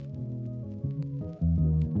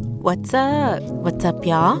What's up? What's up,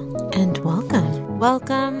 y'all? And welcome.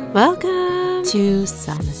 Welcome To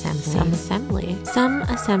Some Assembly. Some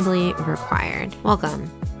assembly required.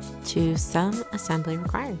 Welcome to Some Assembly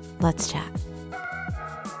Required. Let's chat.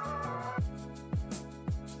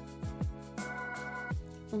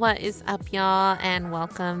 What is up, y'all? And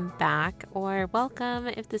welcome back, or welcome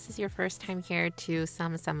if this is your first time here to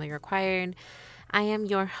Some Assembly Required. I am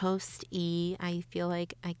your host, E. I feel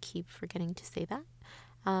like I keep forgetting to say that.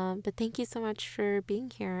 But thank you so much for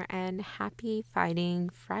being here, and happy Fighting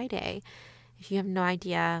Friday. If you have no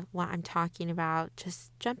idea what I'm talking about,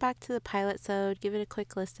 just jump back to the pilot episode, give it a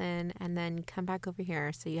quick listen, and then come back over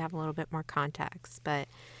here so you have a little bit more context. But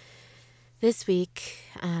this week,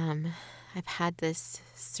 I've had this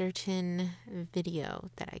certain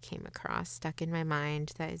video that I came across stuck in my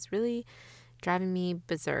mind that is really driving me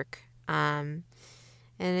berserk.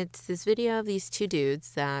 And it's this video of these two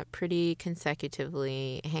dudes that pretty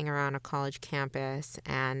consecutively hang around a college campus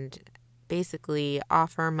and basically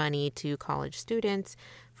offer money to college students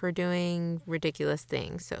for doing ridiculous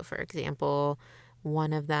things. So, for example,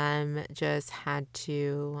 one of them just had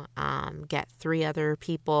to get 3 other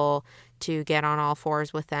people to get on all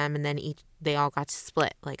fours with them, and then they all got to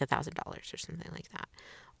split like $1,000 or something like that.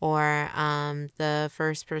 Or the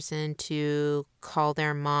first person to call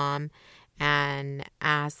their mom and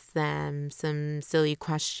ask them some silly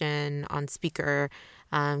question on speaker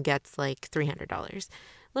gets like $300.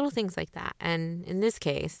 Little things like that. And in this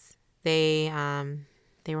case, they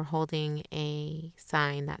were holding a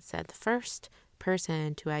sign that said the first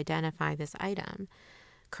person to identify this item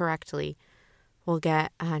correctly will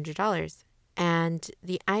get $100. And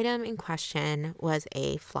the item in question was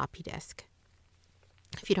a floppy disk.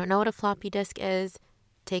 If you don't know what a floppy disk is,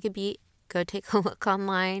 take a beat. Go take a look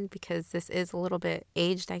online, because this is a little bit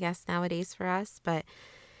aged, I guess, nowadays for us. But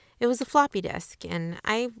it was a floppy disk, and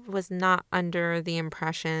I was not under the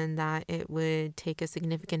impression that it would take a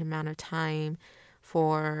significant amount of time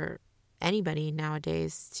for anybody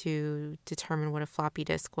nowadays to determine what a floppy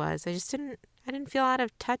disk was. I didn't feel out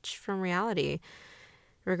of touch from reality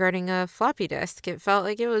regarding a floppy disk. It felt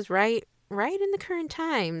like it was right in the current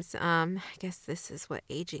times. I guess this is what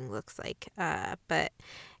aging looks like. But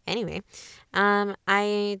anyway,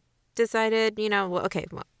 I decided,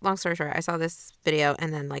 long story short, I saw this video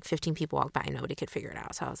and then like 15 people walked by and nobody could figure it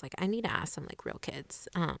out. So I was like, I need to ask some like real kids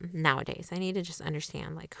nowadays. I need to just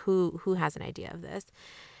understand like who has an idea of this.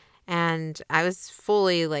 And I was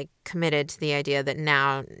fully like committed to the idea that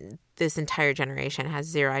now this entire generation has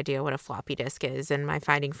zero idea what a floppy disk is. And my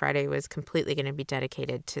Fighting Friday was completely going to be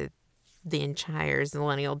dedicated to the entire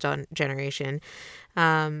millennial generation.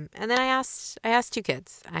 And then I asked 2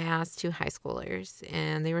 kids. I asked 2 high schoolers,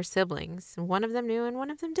 and they were siblings. One of them knew and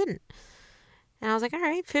one of them didn't. And I was like, all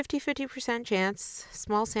right, 50% chance,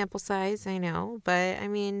 small sample size, I know, but I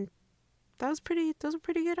mean, those were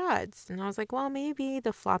pretty good odds. And I was like, well, maybe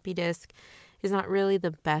the floppy disk is not really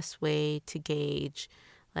the best way to gauge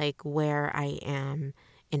like where I am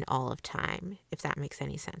in all of time, if that makes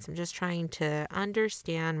any sense. I'm just trying to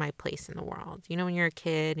understand my place in the world. You know, when you're a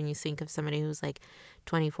kid and you think of somebody who's like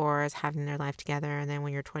 24 as having their life together, and then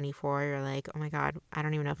when you're 24, you're like, oh my God, I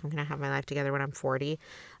don't even know if I'm going to have my life together when I'm 40.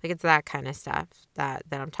 Like, it's that kind of stuff that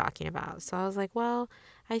I'm talking about. So I was like, well,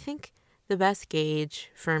 I think the best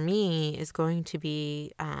gauge for me is going to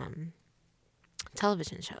be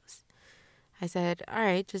television shows. I said, all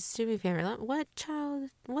right, just do me a favor.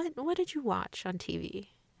 What did you watch on TV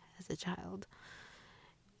as a child?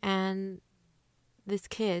 And this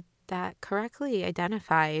kid that correctly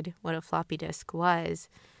identified what a floppy disk was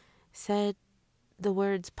said the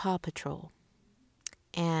words Paw Patrol.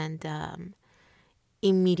 And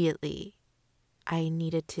immediately I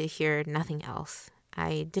needed to hear nothing else.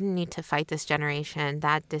 I didn't need to fight this generation.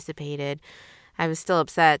 That dissipated. I was still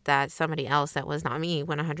upset that somebody else that was not me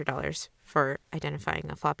won $100 for identifying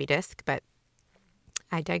a floppy disk, but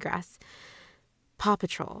I digress. Paw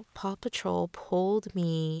Patrol. Paw Patrol pulled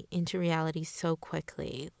me into reality so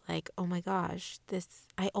quickly. Like, oh my gosh,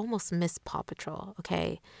 I almost missed Paw Patrol,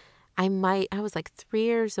 okay? I was like 3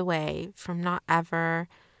 years away from not ever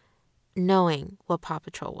knowing what Paw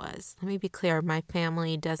Patrol was. Let me be clear, my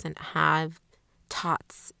family doesn't have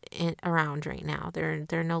tots around right now. There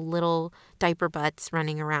are no little diaper butts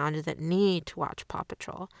running around that need to watch Paw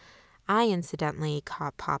Patrol. I incidentally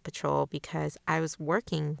caught Paw Patrol because I was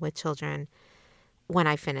working with children when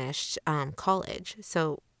I finished college.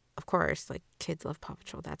 So, of course, like, kids love Paw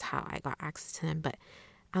Patrol. That's how I got access to them. But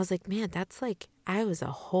I was like, man, that's like, I was a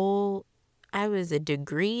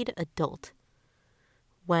degreed adult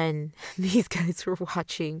when these guys were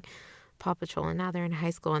watching Paw Patrol, and now they're in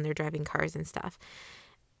high school and they're driving cars and stuff.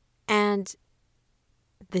 And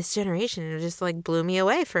this generation, it just like blew me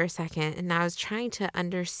away for a second. And I was trying to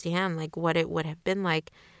understand like what it would have been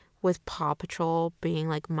like with Paw Patrol being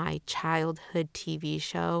like my childhood TV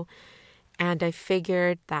show. And I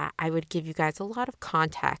figured that I would give you guys a lot of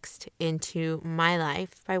context into my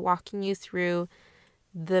life by walking you through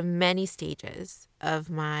the many stages of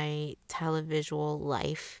my televisual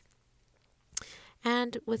life.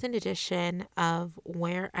 And with an addition of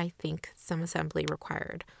where I think some assembly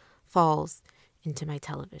required falls into my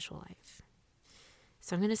televisual life.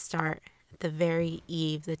 So I'm going to start at the very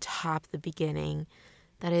eve, the top, the beginning.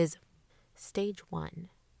 That is stage 1.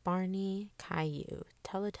 Barney, Caillou,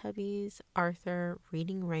 Teletubbies, Arthur,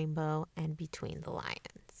 Reading Rainbow, and Between the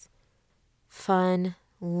Lions. Fun,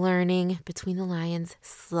 learning, Between the Lions,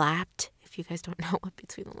 slapped. If you guys don't know what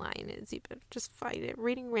Between the Lion is, you better just fight it.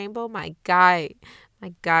 Reading Rainbow, my guy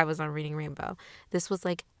was on Reading Rainbow. This was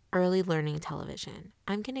like early learning television.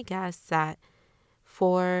 I'm going to guess that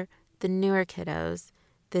for the newer kiddos,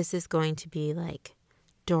 this is going to be like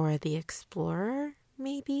Dora the Explorer,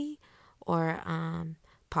 maybe, or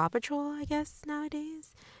Paw Patrol, I guess,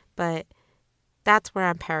 nowadays. But that's where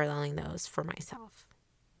I'm paralleling those for myself.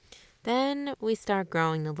 Then we start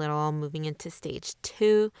growing a little, moving into stage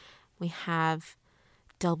 2. We have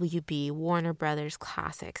WB, Warner Brothers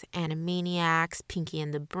Classics, Animaniacs, Pinky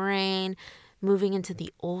and the Brain. Moving into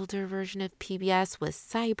the older version of PBS was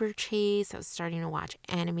Cyber Chase. I was starting to watch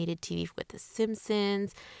animated TV with The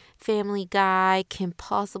Simpsons, Family Guy, Kim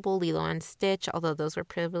Possible, Lilo and Stitch, although those were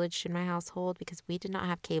privileged in my household because we did not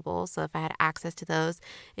have cable. So if I had access to those,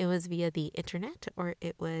 it was via the internet or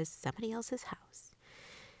it was somebody else's house.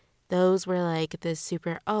 Those were like the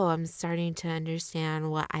super, I'm starting to understand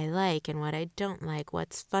what I like and what I don't like,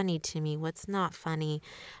 what's funny to me, what's not funny.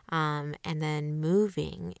 And then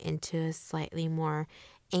moving into a slightly more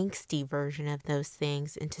angsty version of those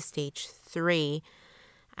things into stage 3,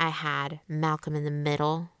 I had Malcolm in the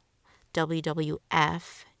Middle,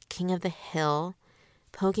 WWF, King of the Hill,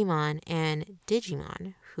 Pokemon, and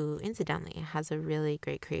Digimon, who incidentally has a really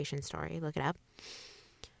great creation story. Look it up.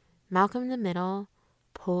 Malcolm in the Middle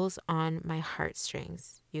pulls on my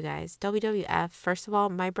heartstrings, you guys. WWF, first of all,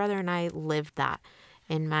 my brother and I lived that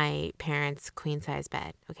in my parents' queen size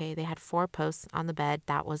bed. Okay, they had 4 posts on the bed.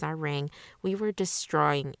 That was our ring. We were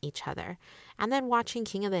destroying each other. And then watching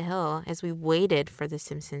King of the Hill as we waited for The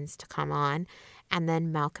Simpsons to come on. And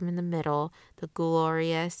then Malcolm in the Middle, the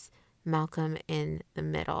glorious Malcolm in the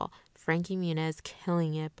Middle. Frankie Muniz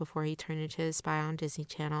killing it before he turned into a spy on Disney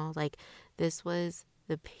Channel. Like, this was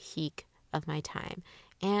the peak of my time.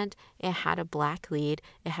 And it had a black lead.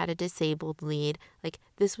 It had a disabled lead. Like,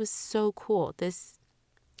 this was so cool.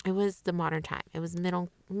 It was the modern time. It was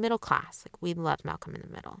middle class. Like, we loved Malcolm in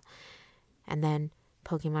the Middle. And then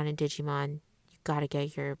Pokemon and Digimon, you gotta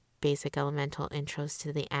get your basic elemental intros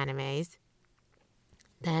to the animes.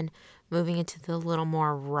 Then moving into the little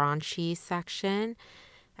more raunchy section,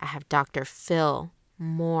 I have Dr. Phil,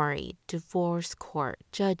 Maury, Divorce Court,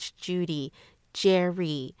 Judge Judy,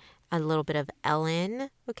 Jerry, a little bit of Ellen,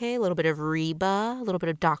 okay, a little bit of Reba, a little bit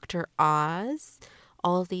of Dr. Oz.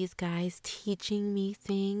 All of these guys teaching me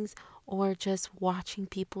things or just watching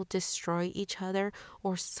people destroy each other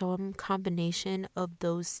or some combination of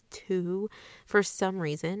those two. For some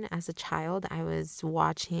reason, as a child, I was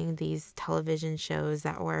watching these television shows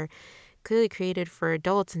that were clearly created for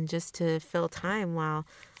adults and just to fill time while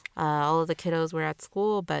all of the kiddos were at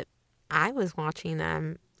school, but I was watching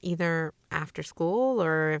them either after school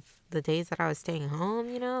or if the days that I was staying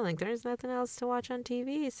home, like there's nothing else to watch on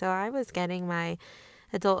TV. So I was getting my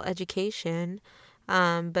adult education.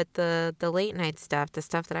 But the late night stuff, the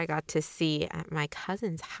stuff that I got to see at my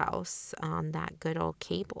cousin's house on that good old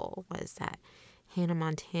cable was that Hannah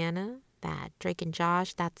Montana, that Drake and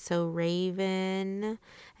Josh, That's So Raven,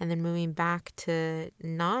 and then moving back to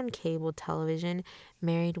non-cable television,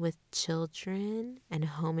 Married with Children and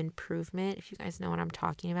Home Improvement, if you guys know what I'm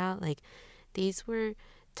talking about. Like, these were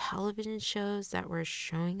television shows that were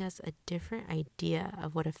showing us a different idea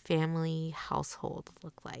of what a family household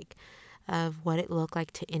looked like, of what it looked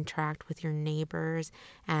like to interact with your neighbors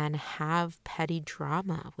and have petty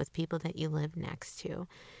drama with people that you live next to.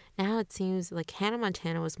 Now it seems like Hannah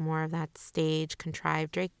Montana was more of that stage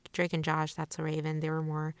contrived. Drake and Josh, That's a Raven, they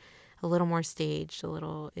were a little more staged,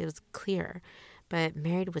 it was clear. But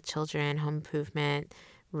Married with Children, Home Improvement,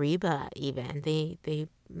 Reba even, they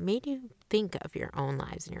made you think of your own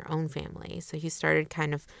lives and your own family. So you started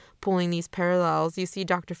kind of pulling these parallels. You see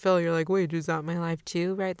Dr. Phil, you're like, wait, is that my life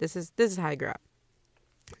too? Right? This is how I grew up.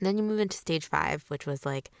 And then you move into stage 5, which was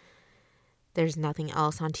like there's nothing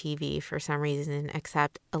else on TV for some reason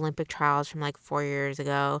except Olympic trials from like 4 years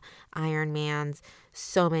ago, Ironmans,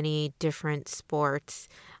 so many different sports.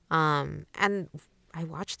 And I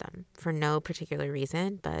watch them for no particular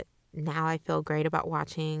reason, but now I feel great about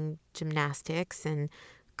watching gymnastics and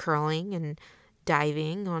curling and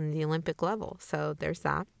diving on the Olympic level. So there's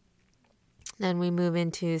that. Then we move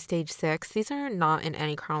into stage 6. These are not in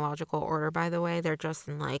any chronological order, by the way. They're just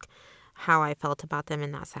in like how I felt about them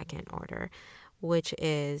in that second order, which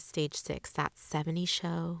is stage 6, that 70s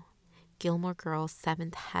show, Gilmore Girls,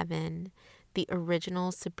 Seventh Heaven, the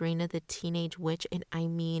original Sabrina the Teenage Witch, and I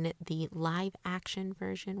mean the live action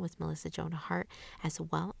version with Melissa Joan Hart, as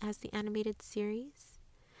well as the animated series.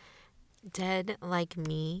 Dead Like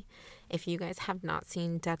Me. If you guys have not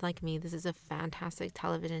seen Dead Like Me, this is a fantastic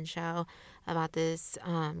television show about this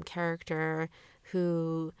character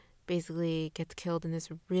who basically gets killed in this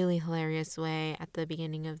really hilarious way at the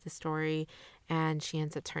beginning of the story, and she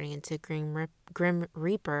ends up turning into Grim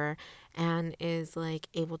Reaper and is like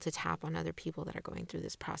able to tap on other people that are going through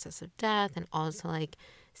this process of death, and also like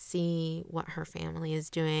see what her family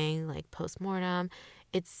is doing like post-mortem.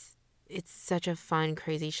 It's such a fun,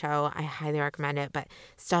 crazy show. I highly recommend it. But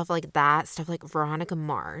stuff like that, stuff like Veronica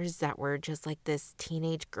Mars, that were just like this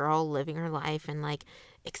teenage girl living her life and like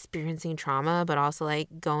experiencing trauma, but also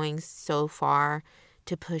like going so far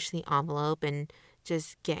to push the envelope and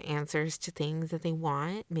just get answers to things that they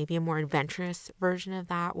want. Maybe a more adventurous version of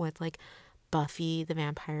that with like Buffy the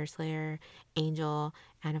Vampire Slayer, Angel,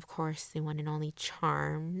 and of course the one and only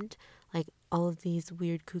Charmed. Like all of these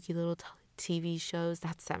weird, kooky little TV shows.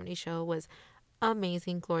 That 70s show was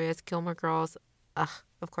amazing, glorious. Gilmore Girls,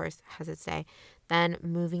 of course, has its day. Then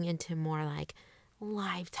moving into more like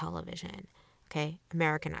live television, okay,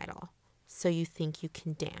 American Idol. So You Think You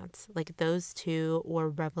Can Dance. Like those two were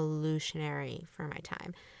revolutionary for my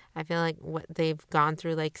time. I feel like what they've gone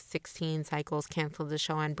through like 16 cycles, canceled the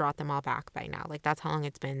show, and brought them all back by now. Like that's how long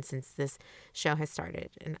it's been since this show has started.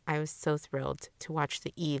 And I was so thrilled to watch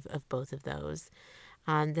the eve of both of those.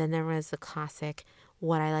 Then there was the classic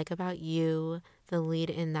What I Like About You. The lead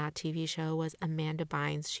in that TV show was Amanda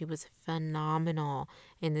Bynes. She was phenomenal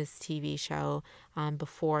in this TV show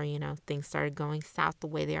before, things started going south the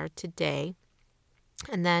way they are today.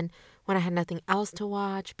 And then when I had nothing else to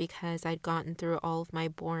watch because I'd gotten through all of my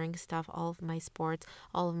boring stuff, all of my sports,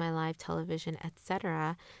 all of my live television,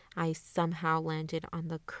 etc., I somehow landed on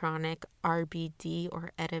the chronic RBD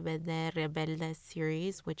or RBD Rebelde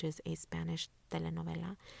series, which is a Spanish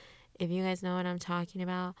telenovela. If you guys know what I'm talking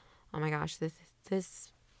about, oh my gosh, this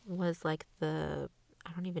was like I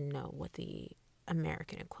don't even know what the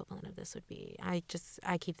American equivalent of this would be. I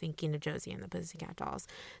keep thinking of Josie and the Pussycat Dolls.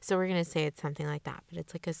 So we're going to say it's something like that. But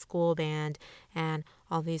it's like a school band and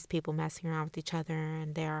all these people messing around with each other.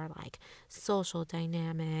 And there are like social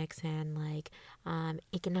dynamics and like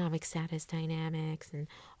economic status dynamics and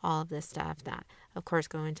all of this stuff that, of course,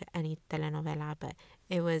 go into any telenovela. But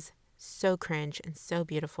it was so cringe and so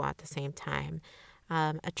beautiful at the same time.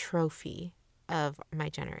 A trophy of my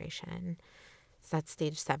generation. So that's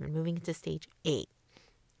stage 7. Moving into stage 8.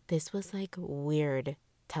 This was like weird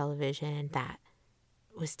television that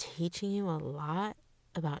was teaching you a lot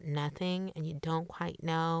about nothing, and you don't quite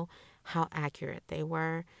know how accurate they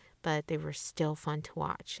were, but they were still fun to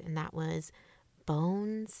watch. And that was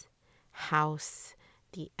Bones, House,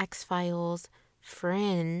 The X-Files,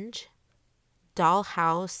 Fringe,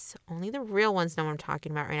 Dollhouse. Only the real ones know what I'm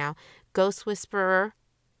talking about right now. Ghost Whisperer,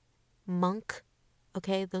 Monk.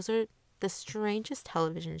 Okay, those are the strangest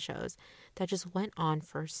television shows that just went on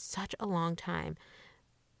for such a long time,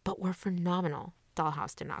 but were phenomenal.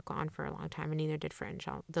 Dollhouse did not go on for a long time, and neither did Fringe.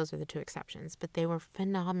 Those are the two exceptions, but they were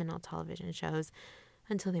phenomenal television shows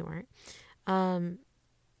until they weren't. And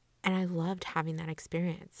I loved having that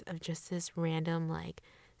experience of just this random, like,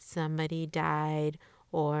 somebody died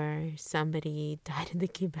or somebody died and they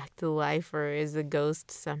came back to life or is a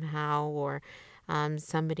ghost somehow, or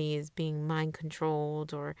somebody is being mind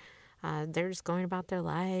controlled, or they're just going about their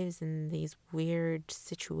lives in these weird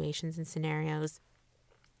situations and scenarios.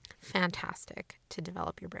 Fantastic to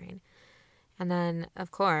develop your brain. And then,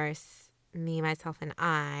 of course, me, myself, and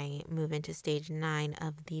I move into stage 9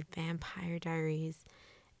 of the Vampire Diaries.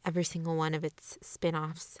 Every single one of its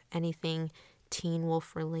spin-offs, anything Teen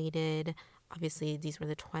Wolf related. Obviously, these were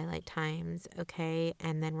the Twilight times, okay?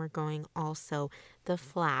 And then we're going also The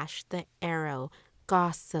Flash, The Arrow,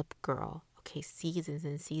 Gossip Girl. Okay, seasons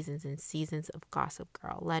and seasons and seasons of Gossip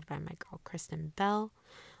Girl, led by my girl Kristen Bell.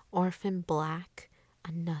 Orphan Black,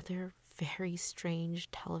 another very strange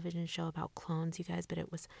television show about clones, you guys, but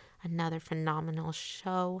it was another phenomenal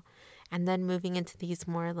show. And then moving into these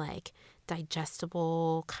more like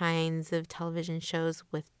digestible kinds of television shows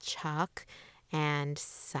with Chuck and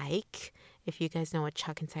Psych. If you guys know what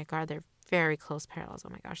Chuck and Psych are, they're very close parallels. Oh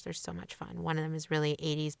my gosh, they're so much fun. One of them is really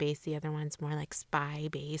 80s based. The other one's more like spy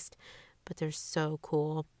based, but they're so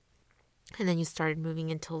cool. And then you started moving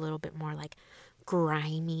into a little bit more like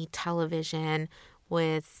grimy television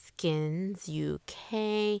with Skins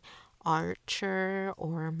UK, Archer,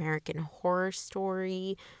 or American Horror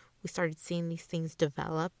Story. We started seeing these things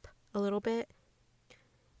develop a little bit,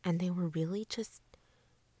 and they were really just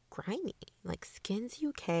grimy. Like Skins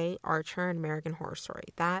UK, Archer, and American Horror Story.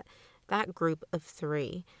 That group of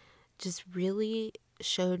three just really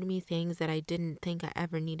showed me things that I didn't think I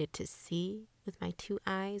ever needed to see with my two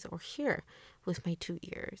eyes or hear with my two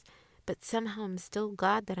ears. But somehow I'm still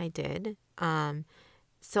glad that I did.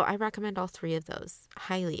 So I recommend all three of those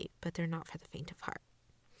highly, but they're not for the faint of heart.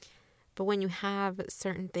 But when you have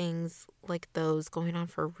certain things like those going on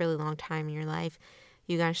for a really long time in your life,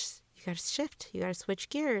 you gotta shift. You gotta switch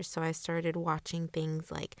gears. So I started watching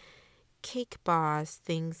things like Cake Boss,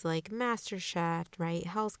 things like MasterChef, right?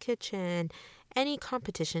 Hell's Kitchen, any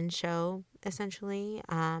competition show, essentially.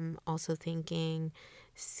 Also thinking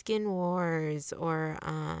Skin Wars or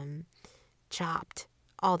Chopped,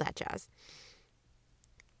 all that jazz.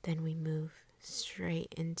 Then we move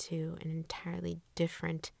straight into an entirely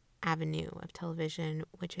different avenue of television,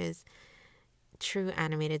 which is true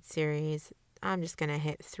animated series. I'm just going to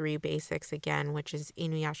hit three basics again, which is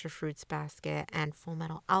Inuyasha Fruits Basket and Full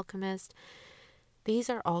Metal Alchemist.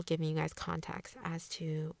 These are all giving you guys context as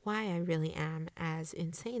to why I really am as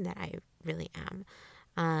insane that I really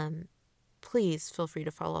am. Please feel free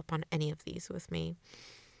to follow up on any of these with me.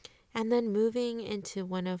 And then moving into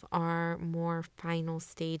one of our more final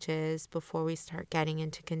stages before we start getting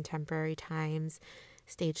into contemporary times,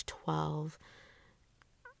 stage 12.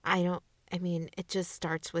 It just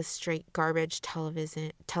starts with straight garbage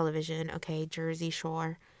television, okay? Jersey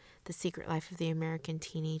Shore, The Secret Life of the American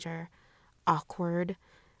Teenager, Awkward.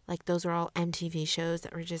 Like, those are all MTV shows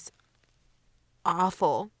that were just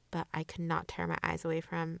awful, but I could not tear my eyes away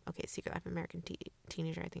from. Okay, Secret Life of American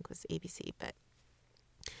Teenager, I think, was ABC, but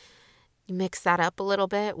you mix that up a little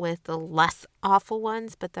bit with the less awful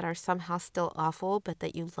ones, but that are somehow still awful, but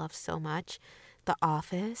that you love so much. The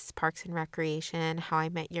Office, Parks and Recreation, How I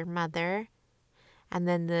Met Your Mother, and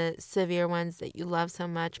then the severe ones that you love so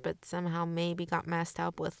much, but somehow maybe got messed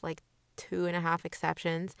up with like 2.5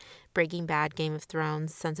 exceptions. Breaking Bad, Game of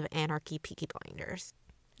Thrones, Sons of Anarchy, Peaky Blinders.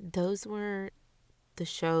 Those were the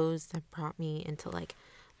shows that brought me into like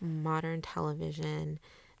modern television,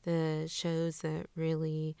 the shows that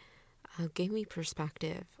really gave me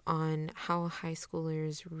perspective on how high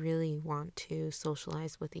schoolers really want to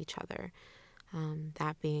socialize with each other.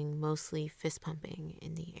 That being mostly fist pumping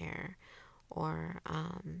in the air or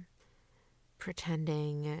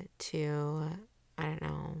pretending to, I don't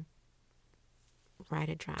know, ride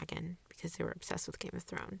a dragon because they were obsessed with Game of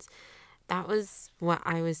Thrones. That was what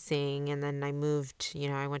I was seeing. And then I moved,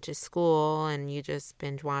 I went to school and you just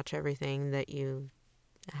binge watch everything that you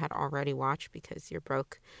had already watched because you're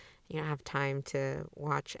broke. You don't have time to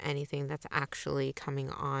watch anything that's actually coming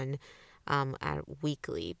on at a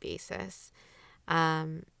weekly basis.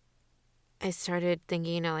 I started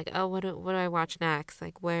thinking, what do I watch next?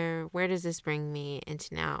 Like, where does this bring me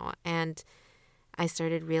into now? And I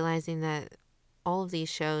started realizing that all of these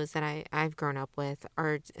shows that I've grown up with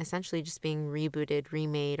are essentially just being rebooted,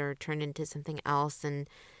 remade, or turned into something else. And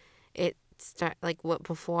it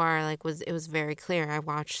was very clear. I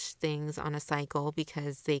watched things on a cycle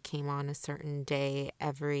because they came on a certain day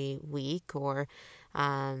every week, or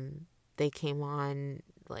they came on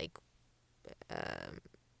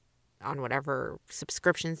on whatever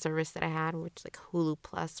subscription service that I had, which like Hulu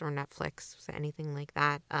Plus or Netflix, anything like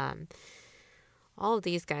that. All of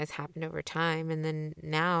these guys happened over time, and then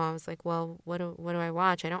now I was like, well, what do I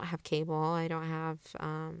watch? I don't have cable. I don't have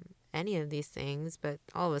any of these things, but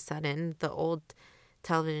all of a sudden, the old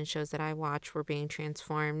television shows that I watch were being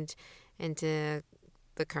transformed into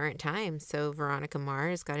the current time. So Veronica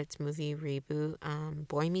Mars got its movie reboot.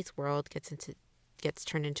 Boy Meets World gets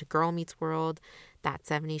turned into Girl Meets World. That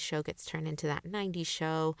 70s show gets turned into that 90s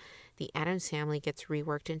show. The Addams Family gets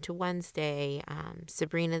reworked into Wednesday.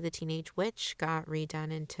 Sabrina the Teenage Witch got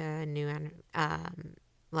redone into a new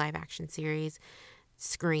live action series.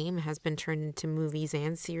 Scream has been turned into movies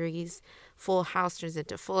and series. Full House turns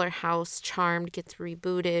into Fuller House. Charmed gets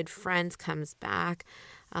rebooted. Friends comes back.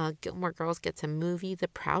 Gilmore Girls gets a movie. The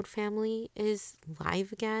Proud Family is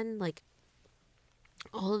live again. Like,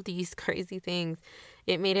 all of these crazy things.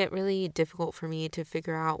 It made it really difficult for me to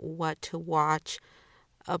figure out what to watch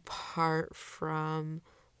apart from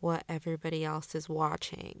what everybody else is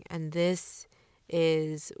watching. And this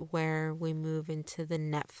is where we move into the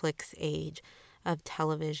Netflix age of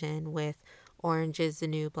television with Orange is the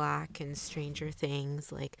New Black and Stranger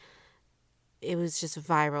Things. Like, it was just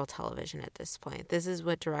viral television at this point. This is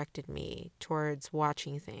what directed me towards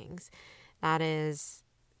watching things. That is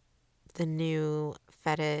the new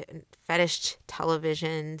fetish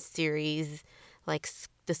television series, like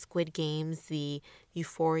the Squid Games, the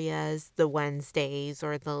Euphorias, the Wednesdays,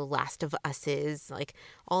 or the Last of Us's, like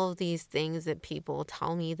all of these things that people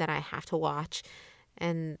tell me that I have to watch.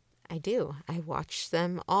 And I do. I watch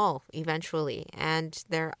them all eventually, and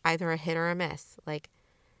they're either a hit or a miss. Like,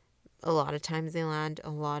 a lot of times they land, a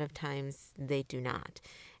lot of times they do not.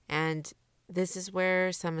 And this is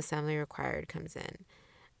where some assembly required comes in.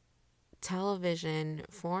 Television,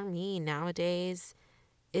 for me nowadays,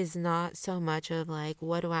 is not so much of like,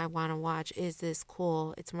 what do I want to watch? Is this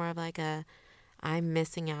cool? It's more of like I'm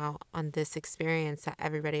missing out on this experience that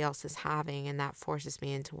everybody else is having, and that forces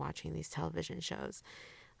me into watching these television shows.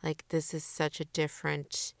 Like, this is such a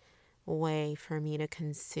different way for me to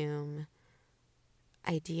consume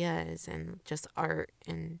ideas and just art,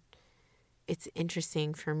 and it's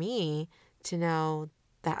interesting for me to know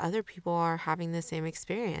that other people are having the same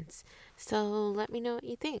experience. So let me know what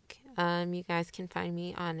you think. You guys can find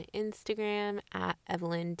me on Instagram at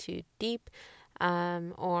Evelyn2Deep.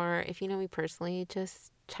 Or if you know me personally,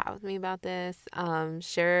 just chat with me about this.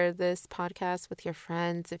 Share this podcast with your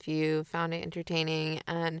friends if you found it entertaining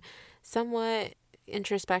and somewhat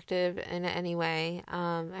introspective in any way.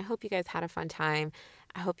 I hope you guys had a fun time.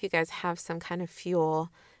 I hope you guys have some kind of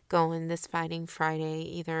fuel going this Fighting Friday,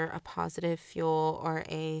 either a positive fuel or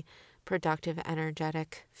a productive,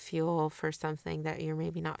 energetic fuel for something that you're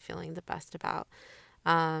maybe not feeling the best about.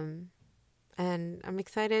 And I'm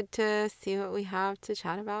excited to see what we have to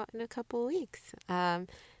chat about in a couple of weeks. If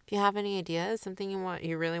you have any ideas, something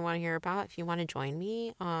you really want to hear about, if you want to join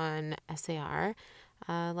me on SAR,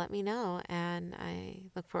 let me know. And I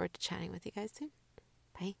look forward to chatting with you guys soon.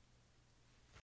 Bye.